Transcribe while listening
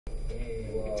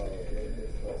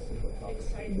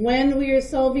When we are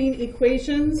solving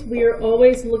equations, we are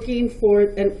always looking for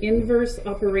an inverse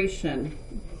operation.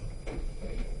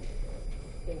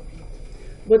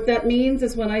 What that means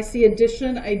is when I see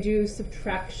addition, I do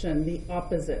subtraction, the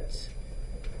opposite.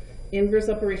 Inverse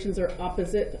operations are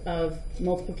opposite of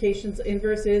multiplications.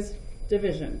 Inverse is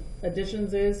division.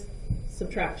 Additions is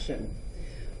subtraction.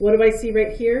 What do I see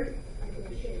right here?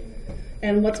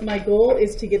 And what's my goal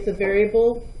is to get the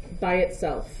variable by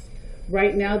itself.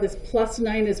 Right now, this plus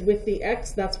 9 is with the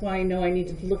x. That's why I know I need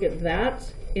to look at that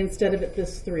instead of at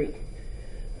this 3.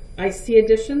 I see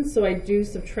addition, so I do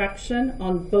subtraction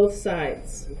on both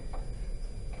sides.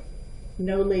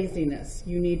 No laziness.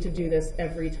 You need to do this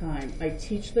every time. I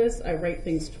teach this. I write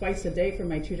things twice a day for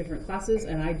my 2 different classes,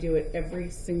 and I do it every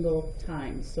single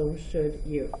time. So should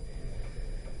you.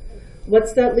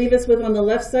 What's that leave us with on the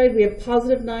left side? We have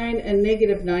positive 9 and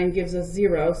negative 9 gives us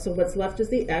 0. So what's left is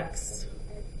the x.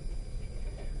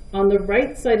 On the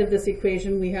right side of this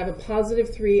equation, we have a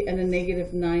positive 3 and a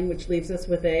negative 9, which leaves us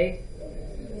with a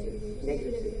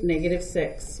negative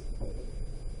 6.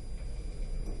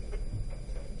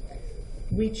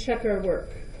 We check our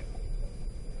work.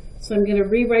 So I'm going to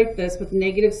rewrite this with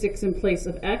negative 6 in place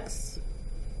of x.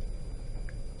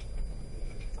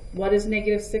 What is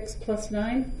negative 6 plus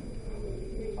 9?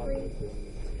 3.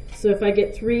 So if I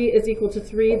get 3 is equal to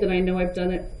 3, then I know I've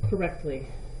done it correctly.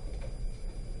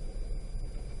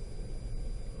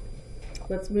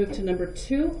 Let's move to number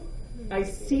 2. I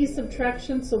see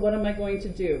subtraction, so what am I going to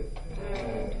do?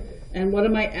 Add. And what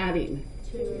am I adding?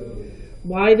 2.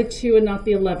 Why the 2 and not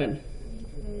the 11?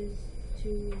 Because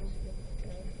 2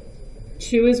 is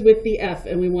 2 is with the f,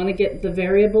 and we want to get the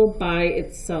variable by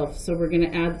itself. So we're going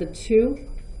to add the 2.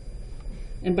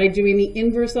 And by doing the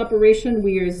inverse operation,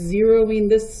 we are zeroing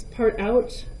this part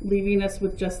out, leaving us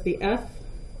with just the f.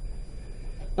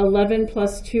 11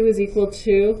 plus 2 is equal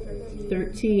to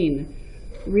 13.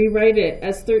 Rewrite it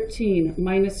as 13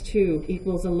 minus 2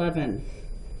 equals 11.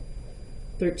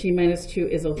 13 minus 2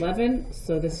 is 11,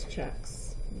 so this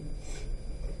checks.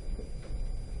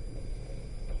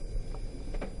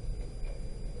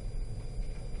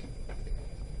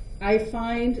 I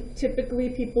find typically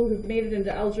people who've made it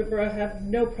into algebra have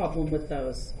no problem with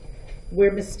those.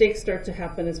 Where mistakes start to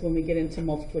happen is when we get into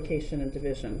multiplication and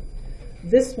division.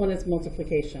 This one is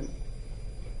multiplication.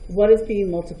 What is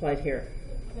being multiplied here?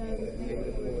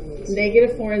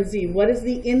 Negative 4 and z. What is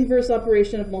the inverse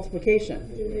operation of multiplication?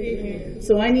 division.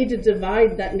 So I need to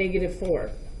divide that negative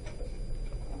 4.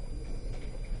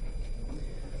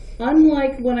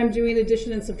 Unlike when I'm doing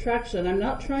addition and subtraction, I'm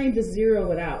not trying to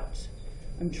zero it out.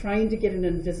 I'm trying to get an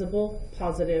invisible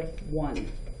positive 1.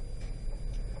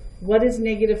 What is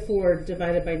negative 4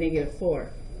 divided by negative 4?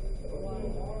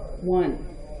 1.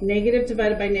 Negative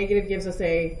divided by negative gives us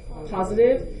a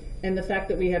positive. And the fact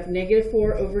that we have negative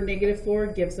 4 over negative 4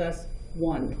 gives us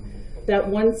 1. That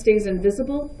 1 stays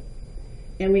invisible,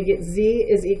 and we get z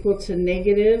is equal to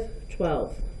negative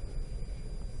 12.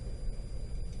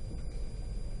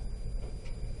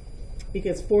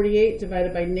 Because 48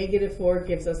 divided by negative 4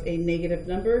 gives us a negative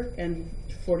number, and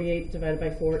 48 divided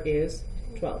by 4 is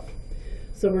 12.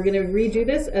 So we're going to redo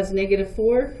this as negative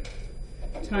 4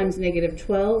 times negative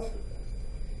 12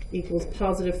 equals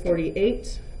positive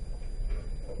 48.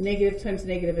 Negative times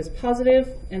negative is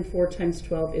positive, and 4 times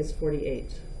 12 is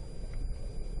 48.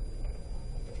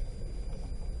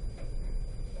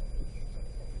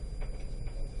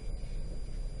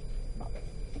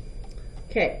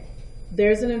 Okay,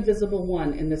 there's an invisible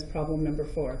 1 in this problem number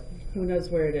 4. Who knows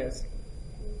where it is?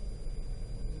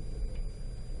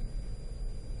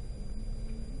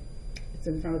 It's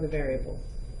in front of the variable.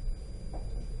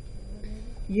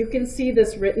 You can see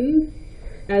this written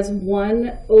as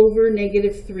 1 over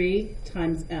negative 3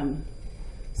 times m.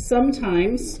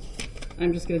 Sometimes,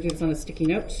 I'm just going to do this on a sticky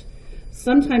note,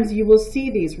 sometimes you will see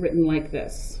these written like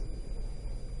this.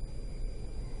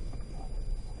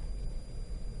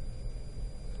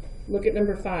 Look at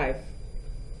number 5.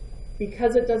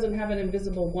 Because it doesn't have an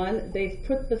invisible 1, they've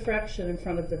put the fraction in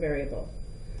front of the variable.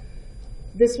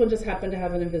 This one just happened to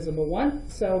have an invisible 1,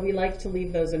 so we like to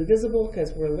leave those invisible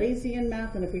because we're lazy in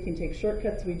math, and if we can take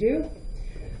shortcuts, we do.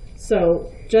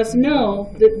 So just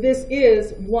know that this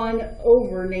is 1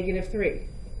 over negative 3.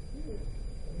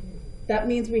 That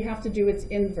means we have to do its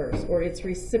inverse, or its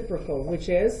reciprocal, which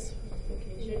is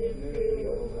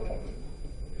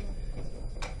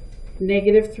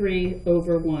negative 3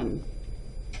 over 1.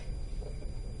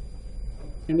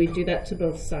 And we do that to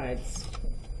both sides.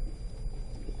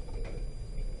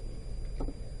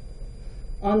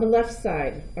 On the left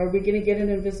side, are we going to get an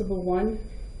invisible 1?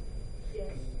 Yes.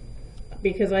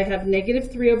 because I have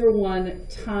negative 3 over 1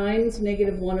 times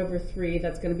negative 1 over 3,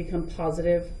 that's going to become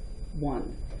positive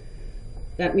 1.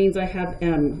 That means I have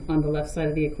m on the left side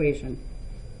of the equation.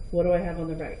 What do I have on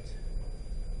the right?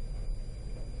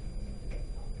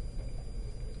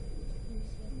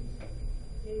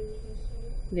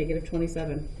 Negative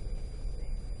 27.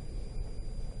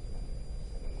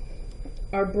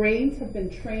 Our brains have been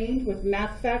trained with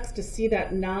math facts to see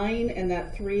that 9 and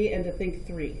that 3 and to think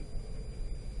 3.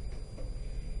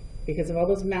 Because of all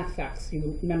those math facts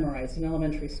you memorized in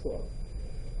elementary school.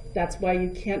 That's why you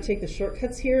can't take the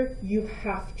shortcuts here. You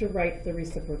have to write the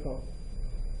reciprocal.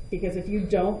 Because if you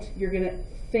don't, you're going to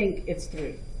think it's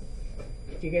 3.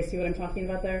 Do you guys see what I'm talking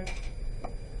about there?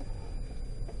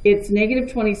 It's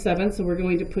negative 27, so we're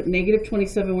going to put negative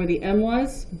 27 where the m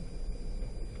was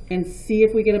and see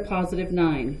if we get a positive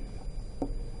 9.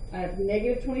 I have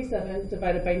negative 27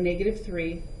 divided by negative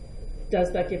 3.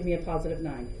 Does that give me a positive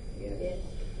 9? Yes.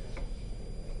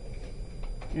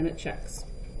 And it checks.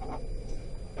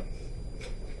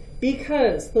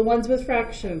 Because the ones with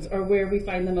fractions are where we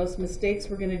find the most mistakes,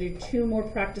 we're going to do 2 more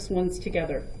practice ones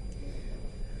together.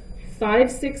 5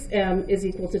 6m is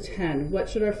equal to 10. What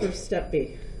should our first step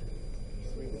be?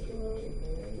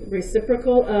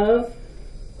 Reciprocal of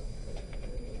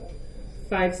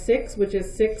 5 6, which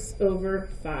is 6 over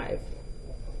 5.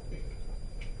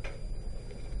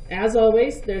 As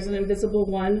always, there's an invisible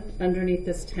 1 underneath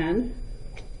this 10.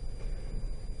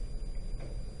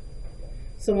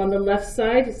 So on the left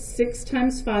side, 6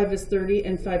 times 5 is 30,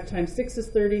 and 5 times 6 is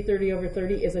 30. 30 over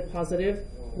 30 is a positive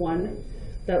 1.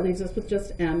 That leaves us with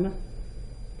just m.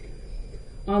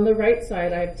 On the right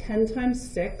side, I have 10 times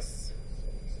 6,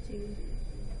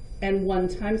 and 1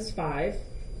 times 5.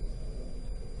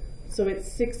 So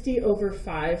it's 60 over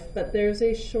 5, but there's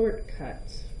a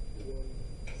shortcut.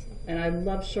 And I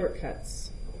love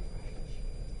shortcuts.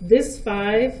 This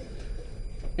 5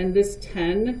 and this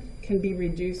 10 can be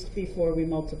reduced before we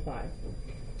multiply.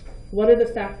 What are the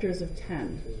factors of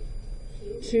 10?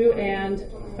 2 and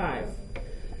 5.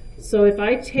 So if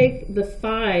I take the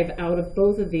 5 out of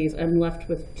both of these, I'm left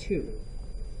with 2.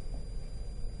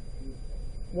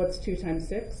 What's 2 times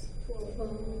 6?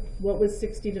 12. What was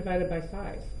 60 divided by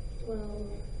 5? 12.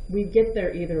 We get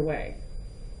there either way,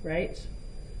 right?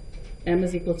 M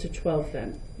is equal to 12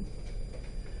 then.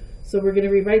 So we're going to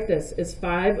rewrite this as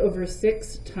 5 over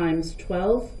 6 times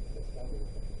 12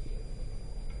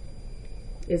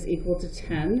 is equal to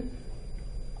 10.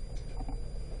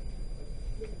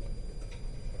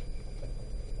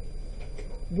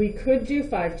 We could do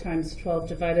 5 times 12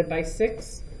 divided by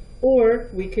 6, or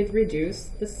we could reduce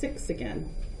the 6 again.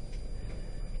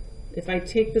 If I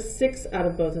take the 6 out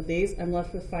of both of these, I'm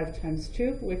left with 5 times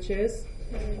 2, which is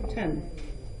 10.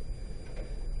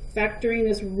 Factoring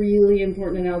is really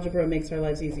important in algebra. It makes our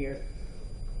lives easier.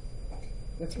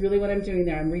 That's really what I'm doing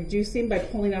there. I'm reducing by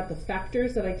pulling out the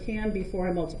factors that I can before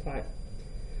I multiply.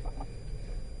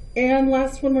 And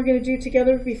last one we're going to do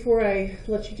together before I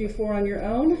let you do 4 on your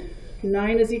own.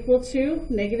 9 is equal to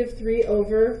negative 3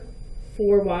 over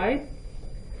 4y.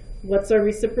 What's our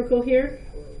reciprocal here?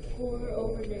 4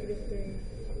 over negative 3.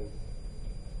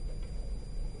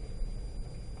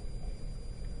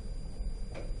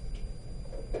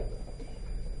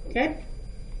 Okay?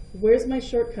 Where's my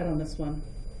shortcut on this one?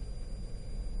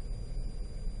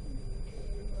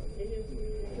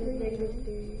 Negative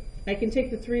 3. I can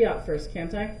take the 3 out first,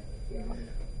 can't I?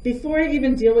 Before I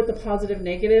even deal with the positive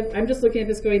negative, I'm just looking at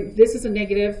this going, this is a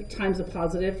negative times a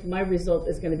positive. My result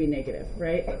is going to be negative,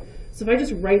 right? So if I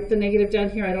just write the negative down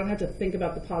here, I don't have to think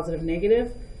about the positive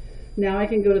negative. Now I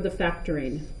can go to the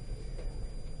factoring.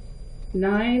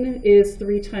 9 is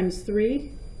 3 times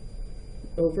 3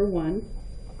 over 1.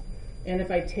 And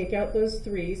if I take out those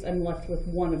 3's, I'm left with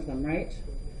one of them, right?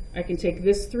 I can take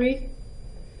this 3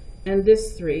 and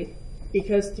this 3,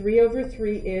 because 3 over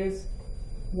 3 is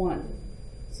 1.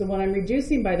 So when I'm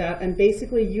reducing by that, I'm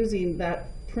basically using that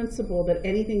principle that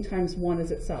anything times 1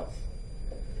 is itself.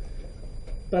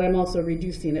 But I'm also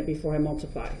reducing it before I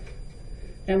multiply.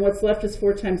 And what's left is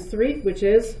 4 times 3, which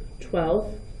is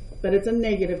 12. But it's a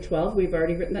negative 12. We've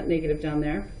already written that negative down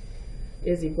there,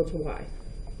 is equal to y.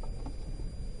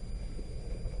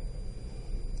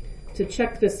 To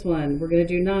check this one, we're going to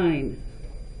do 9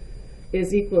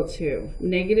 is equal to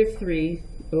negative 3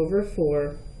 over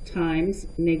 4 times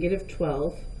negative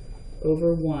 12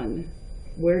 over 1.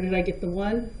 Where did I get the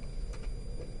 1?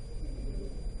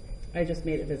 I just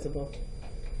made it visible.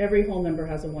 Every whole number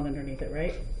has a 1 underneath it,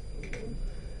 right?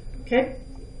 Okay.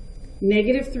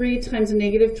 Negative 3 times a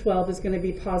negative 12 is going to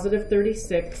be positive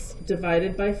 36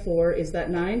 divided by 4. Is that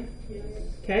 9? Yes.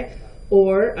 Okay.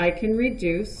 Or I can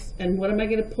reduce, and what am I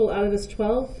going to pull out of this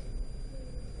 12?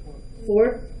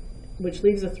 4, which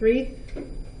leaves a 3.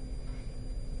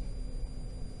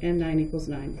 And 9 equals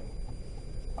 9.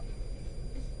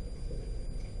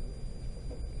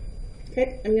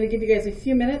 Okay, I'm going to give you guys a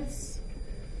few minutes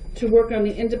to work on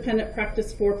the independent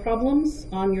practice 4 problems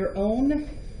on your own.